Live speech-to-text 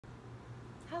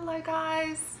Hello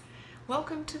guys,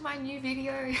 welcome to my new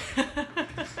video.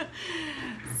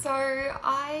 So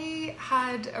I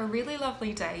had a really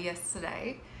lovely day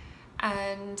yesterday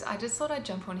and I just thought I'd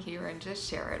jump on here and just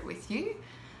share it with you.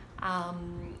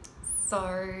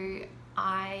 So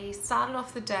I started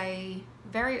off the day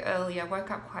very early. I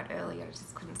woke up quite early, I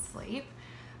just couldn't sleep.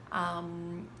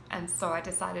 And so I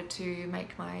decided to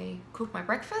cook my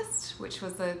breakfast, which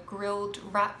was a grilled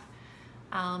wrap,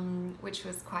 which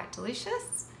was quite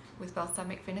delicious with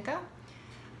balsamic vinegar.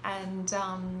 And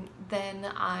then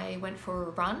I went for a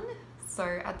run. So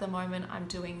at the moment I'm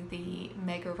doing the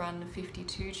Mega Run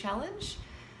 52 challenge.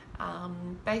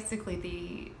 Basically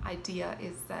the idea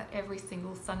is that every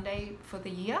single Sunday for the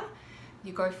year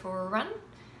you go for a run,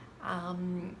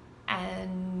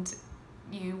 and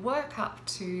you work up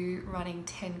to running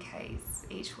 10Ks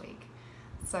each week.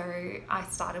 So I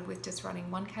started with just running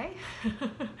 1K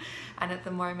and at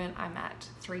the moment I'm at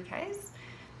 3Ks.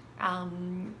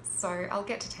 So I'll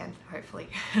get to 10 hopefully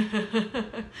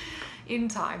in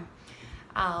time.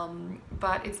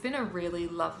 But it's been a really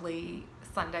lovely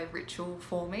Sunday ritual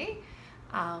for me.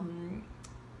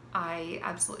 I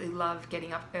absolutely love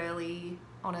getting up early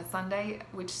on a Sunday,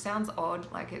 which sounds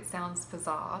odd, like it sounds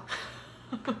bizarre.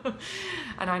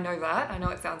 And I know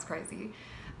it sounds crazy.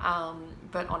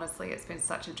 But honestly, it's been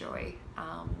such a joy.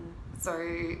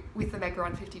 So with the Mega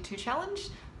Run 52 challenge,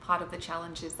 part of the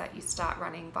challenge is that you start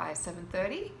running by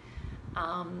 7:30.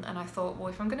 And I thought, well,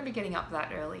 if I'm going to be getting up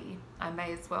that early, I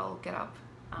may as well get up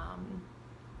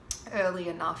early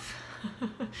enough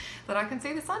that I can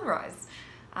see the sunrise.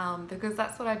 Because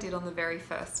that's what I did on the very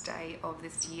first day of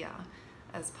this year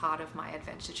as part of my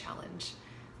adventure challenge,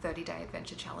 30-day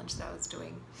adventure challenge that I was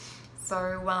doing.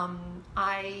 So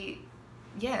I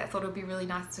thought it would be really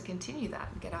nice to continue that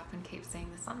and get up and keep seeing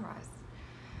the sunrise.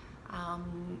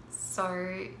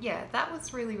 So yeah, that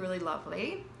was really, really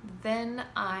lovely. Then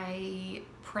I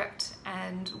prepped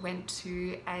and went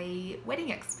to a wedding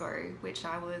expo, which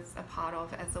I was a part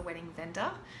of as a wedding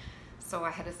vendor. So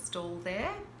I had a stall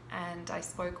there and I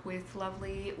spoke with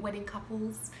lovely wedding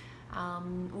couples,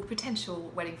 or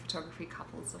potential wedding photography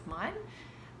couples of mine.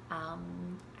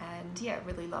 And yeah,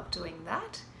 really loved doing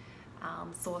that.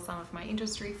 Saw some of my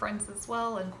industry friends as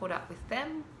well and caught up with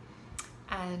them.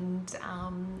 And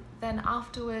then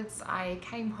afterwards I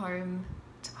came home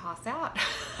to pass out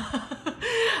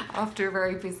after a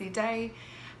very busy day.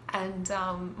 And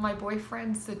my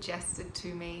boyfriend suggested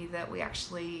to me that we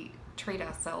actually treat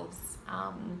ourselves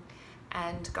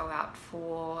and go out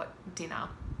for dinner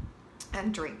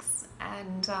and drinks.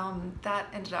 And that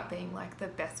ended up being like the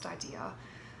best idea.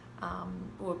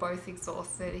 We were both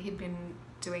exhausted. He'd been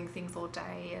doing things all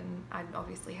day and I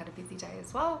obviously had a busy day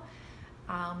as well.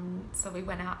 So we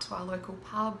went out to our local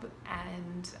pub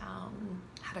and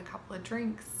had a couple of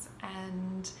drinks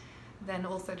and then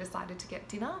also decided to get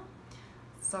dinner.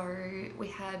 So we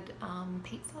had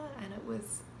pizza and it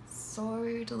was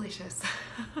so delicious.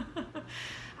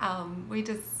 We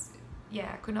just,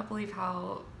 I could not believe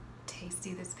how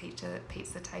tasty this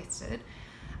pizza tasted.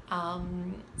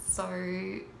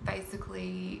 So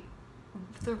basically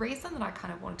the reason that I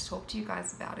kind of wanted to talk to you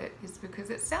guys about it is because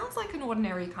it sounds like an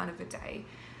ordinary kind of a day,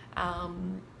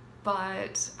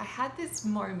 but I had this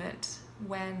moment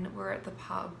when we're at the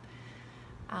pub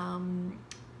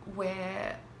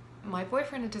where my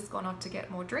boyfriend had just gone off to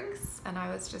get more drinks and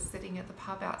I was just sitting at the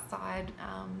pub outside,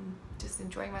 just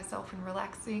enjoying myself and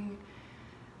relaxing.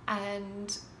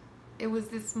 And it was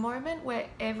this moment where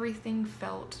everything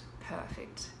felt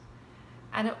perfect.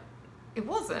 And it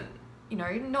wasn't,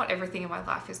 not everything in my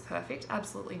life is perfect,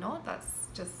 absolutely not. That's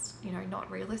just, not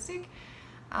realistic.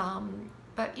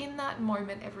 But in that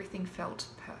moment, everything felt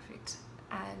perfect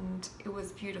and it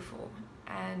was beautiful.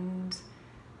 And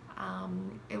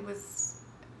it was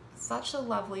such a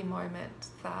lovely moment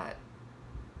that,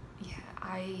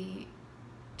 I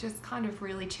just kind of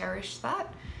really cherished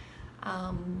that.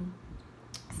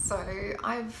 So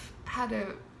I've had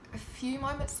a few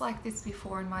moments like this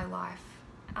before in my life.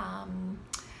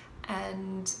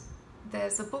 And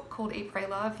there's a book called Eat, Pray,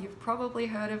 Love. You've probably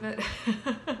heard of it.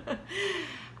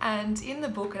 And in the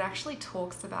book, it actually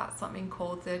talks about something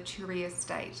called the Turiya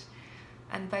State.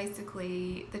 And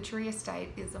basically, the Turiya State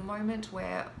is a moment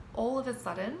where all of a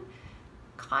sudden,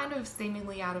 kind of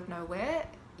seemingly out of nowhere,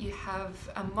 you have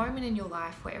a moment in your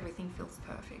life where everything feels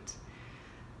perfect.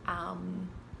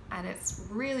 And it's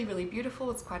really, really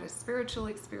beautiful. It's quite a spiritual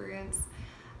experience.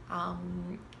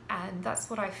 And that's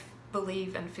what I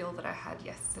believe and feel that I had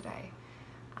yesterday.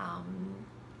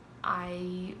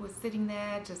 I was sitting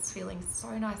there just feeling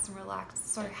so nice and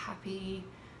relaxed, so happy,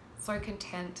 so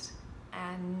content.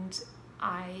 And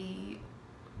I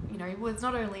was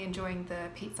not only enjoying the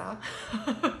pizza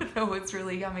that was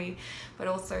really yummy, but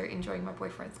also enjoying my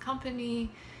boyfriend's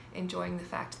company, enjoying the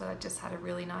fact that I just had a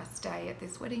really nice day at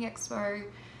this wedding expo,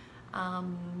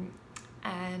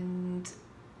 and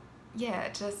yeah,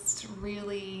 just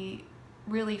really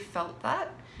felt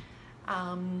that.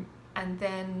 And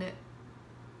then,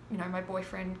 my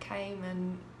boyfriend came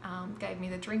and gave me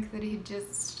the drink that he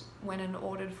just went and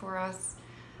ordered for us.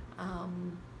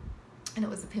 And it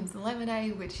was a Pims and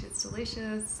lemonade, which is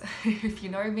delicious. If you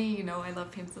know me, you know I love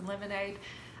Pims and lemonade.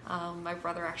 My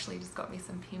brother actually just got me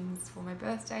some Pims for my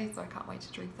birthday, so I can't wait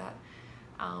to drink that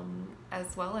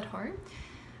as well at home.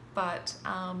 But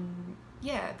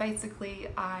yeah, basically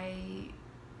I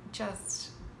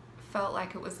just felt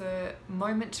like it was a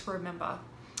moment to remember.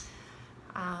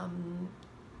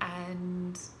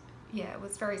 And yeah, it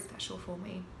was very special for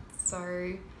me.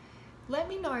 So let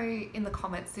me know in the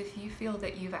comments if you feel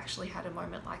that you've actually had a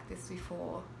moment like this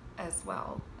before as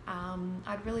well.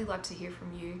 I'd really love to hear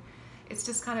from you. It's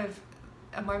just kind of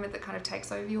a moment that kind of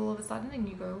takes over you all of a sudden and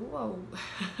you go, whoa,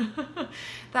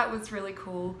 that was really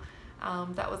cool.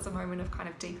 That was a moment of kind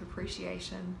of deep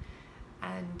appreciation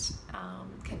and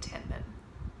contentment.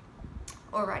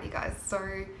 Alrighty guys,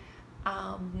 so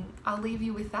I'll leave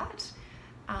you with that.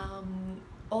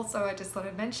 Also, I just thought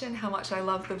I'd mention how much I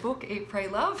love the book Eat, Pray,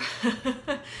 Love.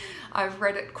 I've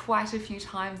read it quite a few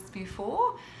times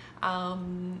before.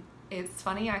 It's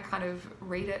funny, I kind of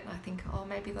read it and I think, oh,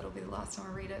 maybe that'll be the last time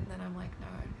I read it, and then I'm like, no,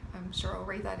 I'm sure I'll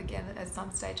read that again at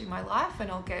some stage in my life and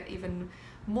I'll get even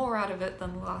more out of it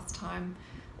than the last time,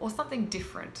 or something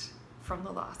different from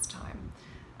the last time.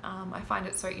 I find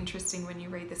it so interesting when you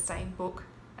read the same book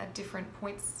at different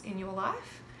points in your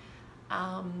life.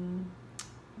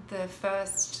 The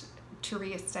first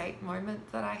Turiya State moment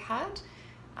that I had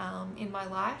in my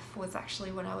life was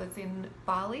actually when I was in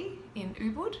Bali, in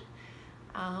Ubud.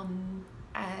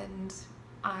 And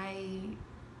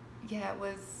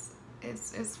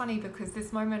it's funny because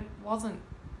this moment wasn't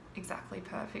exactly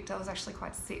perfect. I was actually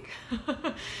quite sick.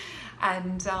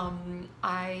 And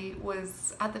I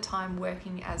was at the time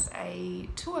working as a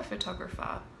tour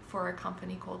photographer for a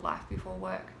company called Life Before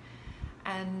Work.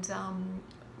 And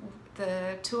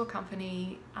the tour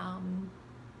company,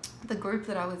 the group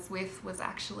that I was with was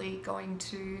actually going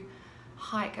to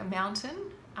hike a mountain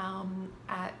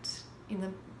in the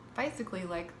basically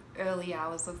like early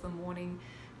hours of the morning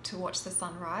to watch the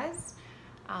sunrise,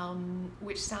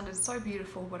 which sounded so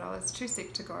beautiful, but I was too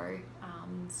sick to go,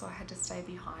 so I had to stay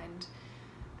behind.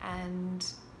 And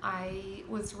I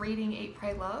was reading Eat,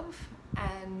 Pray, Love,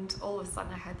 and all of a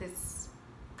sudden I had this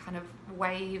kind of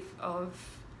wave of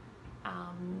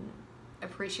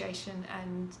appreciation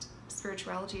and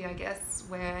spirituality, I guess,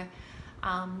 where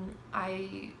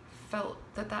I felt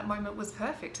that moment was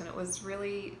perfect, and it was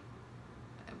really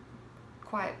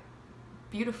quite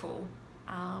beautiful.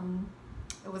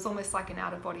 It was almost like an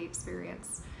out-of-body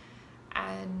experience,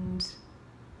 and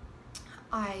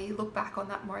I look back on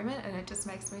that moment and it just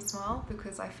makes me smile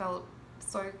because I felt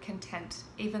so content,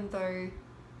 even though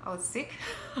I was sick.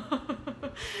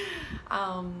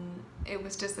 It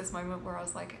was just this moment where I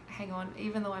was like, hang on,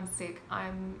 even though I'm sick,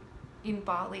 I'm in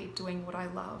Bali doing what I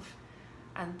love,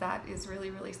 and that is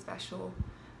really special.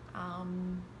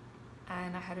 And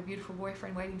I had a beautiful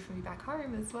boyfriend waiting for me back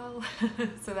home as well,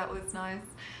 so that was nice.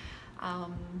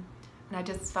 And I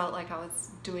just felt like I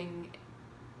was doing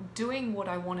what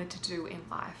I wanted to do in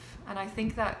life, and I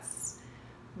think that's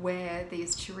where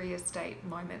these Turiya State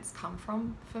moments come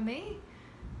from for me,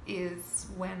 is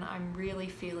when I'm really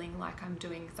feeling like I'm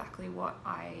doing exactly what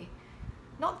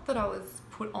not that I was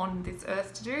put on this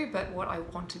earth to do, but what I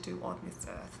want to do on this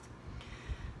earth.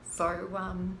 So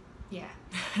yeah.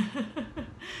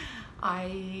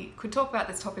 I could talk about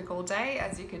this topic all day.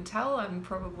 As you can tell, I'm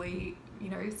probably,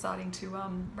 starting to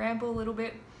ramble a little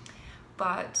bit,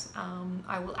 but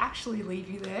I will actually leave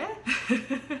you there.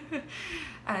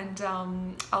 And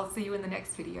I'll see you in the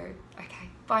next video. Okay,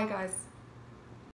 bye guys.